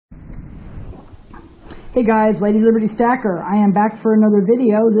Hey guys, Lady Liberty Stacker. I am back for another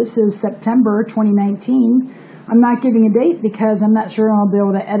video. This is September 2019. I'm not giving a date because I'm not sure I'll be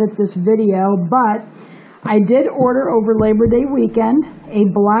able to edit this video, but I did order over Labor Day weekend a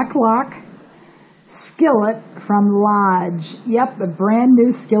Blacklock skillet from Lodge. Yep, a brand new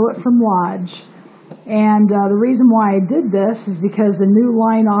skillet from Lodge. And the reason why I did this is because the new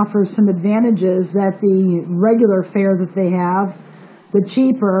line offers some advantages that the regular fare that they have, the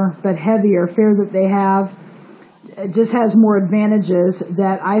cheaper but heavier fare that they have, just has more advantages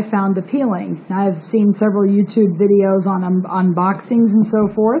that I found appealing. I've seen several YouTube videos on unboxings and so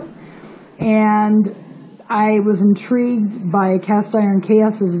forth, and I was intrigued by Cast Iron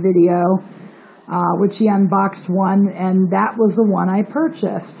Chaos's video, which he unboxed one, and that was the one I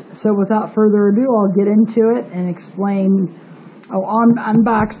purchased. So without further ado, I'll get into it and explain,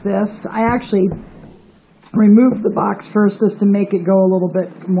 unbox this. I actually removed the box first just to make it go a little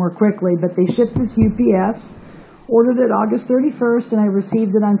bit more quickly, but they shipped this UPS, ordered it August 31st, and I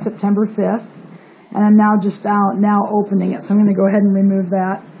received it on September 5th, and I'm now just now opening it, so I'm going to go ahead and remove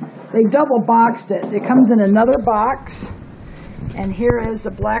that. They double boxed it. It comes in another box, and here is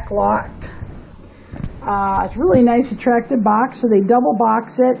the Blacklock. It's a really nice, attractive box, so they double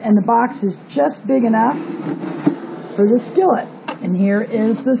box it, and the box is just big enough for the skillet. And here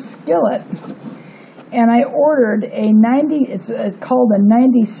is the skillet. And I ordered a 90, it's called a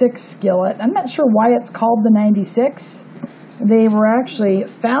 96 skillet. I'm not sure why it's called the 96. They were actually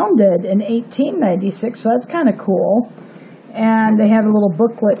founded in 1896, so that's kind of cool. And they have a little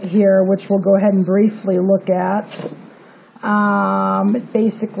booklet here, which we'll go ahead and briefly look at. It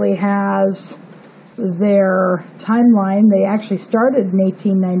basically has their timeline. They actually started in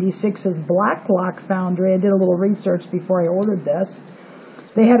 1896 as Blacklock Foundry. I did a little research before I ordered this.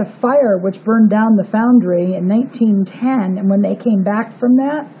 They had a fire which burned down the foundry in 1910, and when they came back from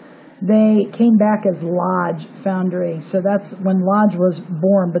that, they came back as Lodge Foundry. So that's when Lodge was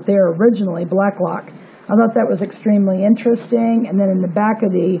born, but they are originally Blacklock. I thought that was extremely interesting. And then in the back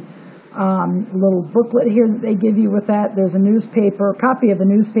of the little booklet here that they give you with that, there's a copy of a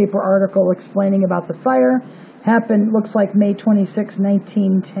newspaper article explaining about the fire. Happened, looks like May 26,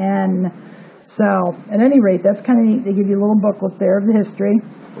 1910. So, at any rate, that's kind of neat. They give you a little booklet there of the history.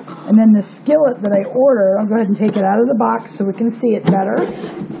 And then the skillet that I ordered, I'll go ahead and take it out of the box so we can see it better.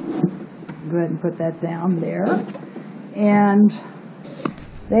 Go ahead and put that down there. And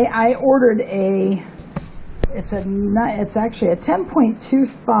I ordered it's actually a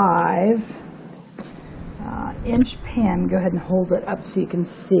 10.25 inch pan. Go ahead and hold it up so you can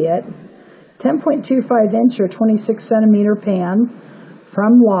see it. 10.25 inch or 26 centimeter pan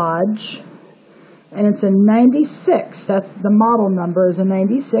from Lodge. And it's a 96. That's the model number is a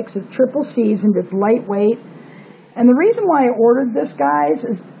 96. It's triple seasoned. It's lightweight. And the reason why I ordered this, guys,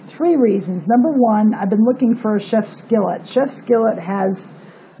 is three reasons. Number one, I've been looking for a chef skillet. Chef skillet has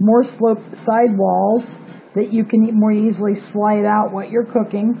more sloped side walls that you can more easily slide out what you're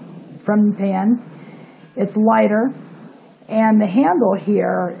cooking from the pan. It's lighter. And the handle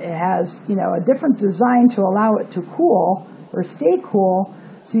here, it has, a different design to allow it to cool or stay cool,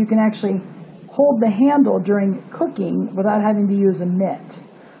 so you can actually hold the handle during cooking without having to use a mitt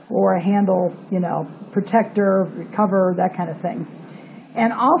or a handle, protector, cover, that kind of thing.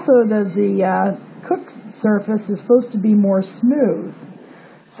 And also the cook surface is supposed to be more smooth.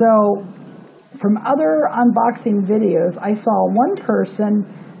 So from other unboxing videos, I saw one person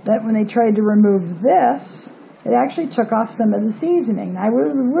that when they tried to remove this, it actually took off some of the seasoning. I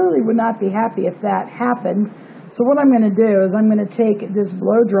really would not be happy if that happened. So what I'm going to do is I'm going to take this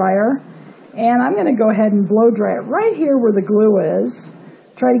blow dryer and I'm going to go ahead and blow dry it right here where the glue is.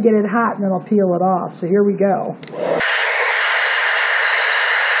 Try to get it hot and then I'll peel it off. So here we go.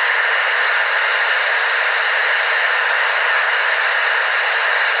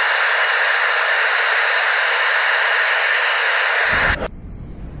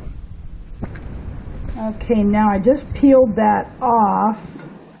 Okay, now I just peeled that off,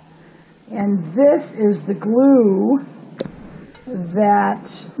 and this is the glue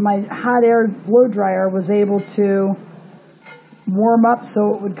that my hot air blow dryer was able to warm up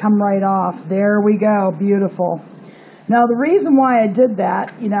so it would come right off. There we go, beautiful. Now the reason why I did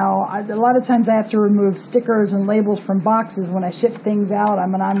that, a lot of times I have to remove stickers and labels from boxes when I ship things out.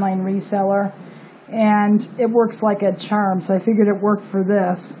 I'm an online reseller, and it works like a charm, so I figured it worked for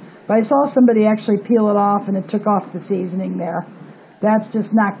this. But I saw somebody actually peel it off, and it took off the seasoning there. That's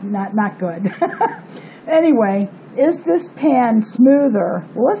just not good. Anyway, is this pan smoother?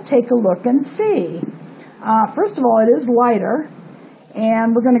 Well, let's take a look and see. First of all, it is lighter,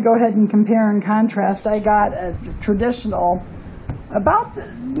 and we're going to go ahead and compare and contrast. I got a traditional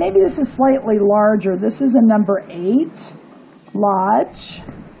maybe this is slightly larger. This is a number 8 Lodge,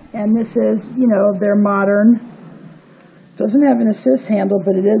 and this is, you know, their modern, doesn't have an assist handle,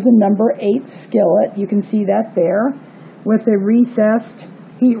 but it is a number 8 skillet. You can see that there with a recessed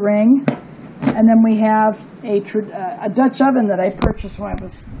heat ring. And then we have a Dutch oven that I purchased when I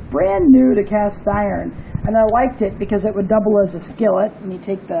was brand new to cast iron. And I liked it because it would double as a skillet when you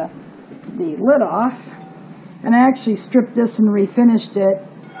take the lid off. And I actually stripped this and refinished it.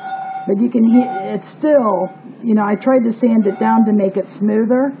 But you can hear, it's still, you know, I tried to sand it down to make it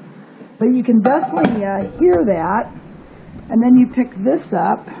smoother. But you can definitely hear that. And then you pick this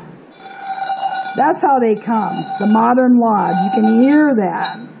up. That's how they come, the modern Lodge. You can hear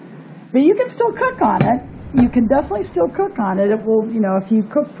that. But you can still cook on it. You can definitely still cook on it. It will, you know, if you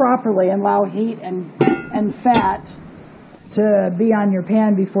cook properly and allow heat and fat to be on your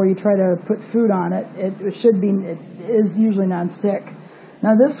pan before you try to put food on it, it is usually nonstick.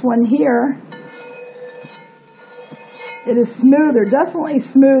 Now this one here, it is smoother, definitely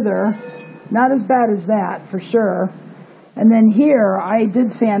smoother. Not as bad as that, for sure. And then here, I did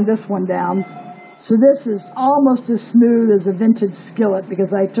sand this one down. So this is almost as smooth as a vintage skillet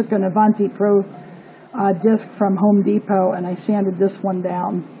because I took an Avanti Pro disc from Home Depot and I sanded this one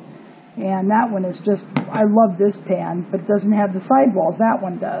down. And that one is just, I love this pan, but it doesn't have the sidewalls. That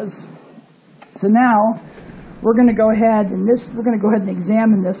one does. So now we're going to go ahead and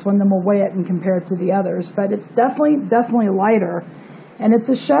examine this one, then we'll weigh it and compare it to the others. But it's definitely lighter. And it's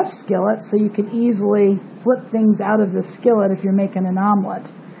a chef's skillet, so you can easily flip things out of the skillet if you're making an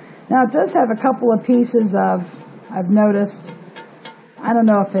omelet. Now, it does have a couple of pieces of, I've noticed, I don't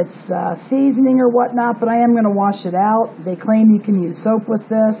know if it's seasoning or whatnot, but I am going to wash it out. They claim you can use soap with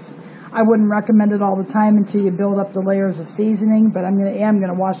this. I wouldn't recommend it all the time until you build up the layers of seasoning, but I am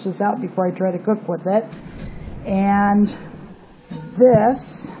going to wash this out before I try to cook with it. And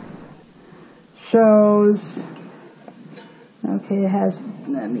this shows, okay, it has,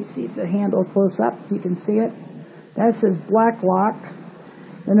 let me see the handle close up so you can see it. That says Blacklock.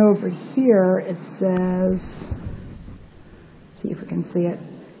 Then over here it says, see if we can see it,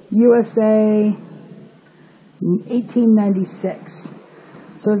 USA 1896.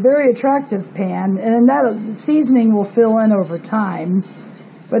 So a very attractive pan, and that seasoning will fill in over time.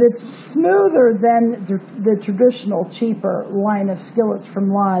 But it's smoother than the traditional, cheaper line of skillets from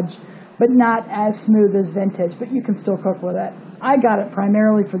Lodge, but not as smooth as vintage, but you can still cook with it. I got it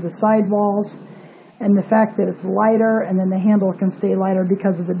primarily for the sidewalls and the fact that it's lighter, and then the handle can stay lighter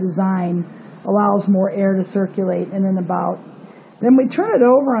because of the design, allows more air to circulate in and about. Then we turn it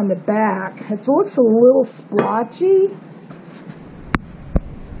over on the back. It looks a little splotchy,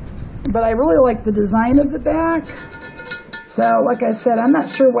 but I really like the design of the back. So, like I said, I'm not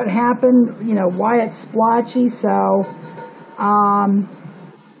sure what happened, you know, why it's splotchy. So,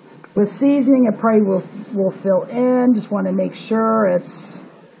 with seasoning, it probably will fill in. Just want to make sure it's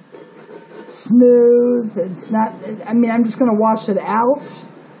smooth. It's not, I mean, I'm just going to wash it out,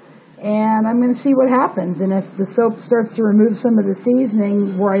 and I'm going to see what happens. And if the soap starts to remove some of the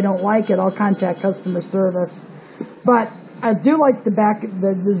seasoning where I don't like it, I'll contact customer service. But I do like the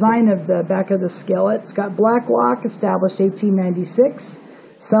design of the back of the skillet. It's got Blacklock, established 1896,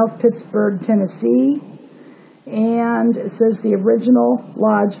 South Pittsburgh, Tennessee, and it says the original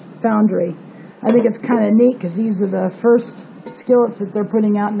Lodge Foundry. I think it's kind of neat because these are the first skillets that they're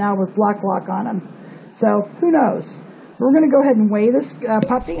putting out now with Blacklock on them. So who knows? We're going to go ahead and weigh this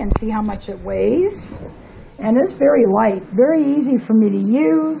puppy and see how much it weighs. And it's very light, very easy for me to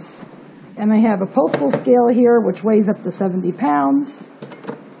use. And I have a postal scale here, which weighs up to 70 pounds.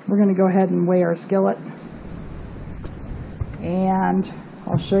 We're going to go ahead and weigh our skillet. And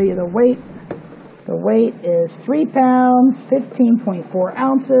I'll show you the weight. The weight is 3 pounds, 15.4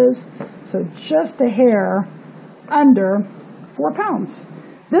 ounces. So just a hair under 4 pounds.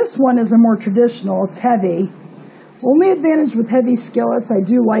 This one is a more traditional. It's heavy. Only advantage with heavy skillets, I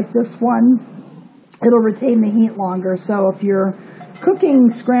do like this one. It'll retain the heat longer. So if you're cooking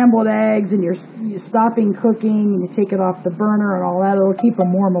scrambled eggs and you're stopping cooking and you take it off the burner and all that, it'll keep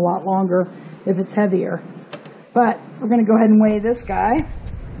them warm a lot longer if it's heavier. But we're going to go ahead and weigh this guy.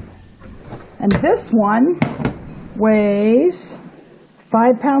 And this one weighs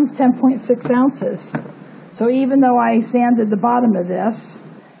 5 pounds, 10.6 ounces. So even though I sanded the bottom of this,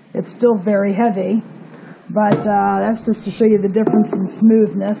 it's still very heavy. But that's just to show you the difference in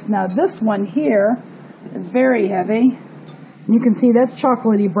smoothness. Now this one here is very heavy. You can see that's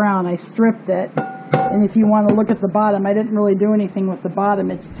chocolatey brown. I stripped it. And if you want to look at the bottom, I didn't really do anything with the bottom.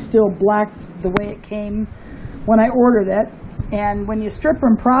 It's still black the way it came when I ordered it. And when you strip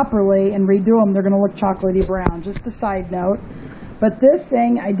them properly and redo them, they're going to look chocolatey brown. Just a side note. But this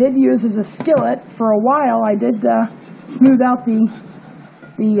thing I did use as a skillet for a while. I did smooth out the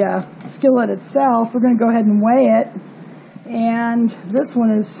skillet itself. We're going to go ahead and weigh it. And this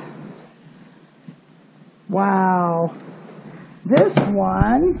one is, wow. This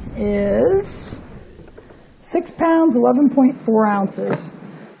one is 6 pounds, 11.4 ounces.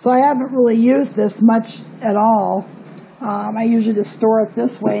 So I haven't really used this much at all. I usually just store it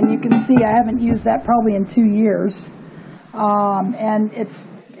this way, and you can see I haven't used that probably in 2 years. And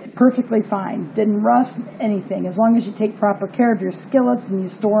it's perfectly fine. Didn't rust, anything. As long as you take proper care of your skillets and you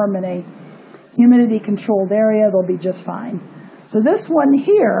store them in a humidity-controlled area, they'll be just fine. So this one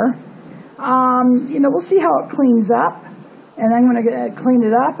here, we'll see how it cleans up. And I'm going to clean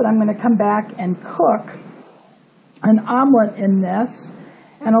it up, and I'm going to come back and cook an omelet in this.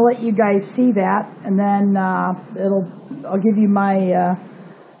 And I'll let you guys see that, and then I'll give you my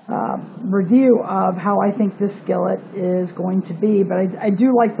review of how I think this skillet is going to be. But I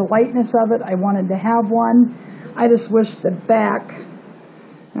do like the lightness of it. I wanted to have one. I just wish the back,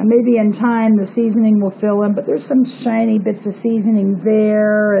 maybe in time the seasoning will fill in, but there's some shiny bits of seasoning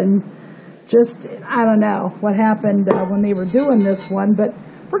there, and just, I don't know what happened when they were doing this one, but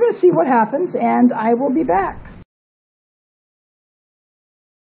we're going to see what happens, and I will be back.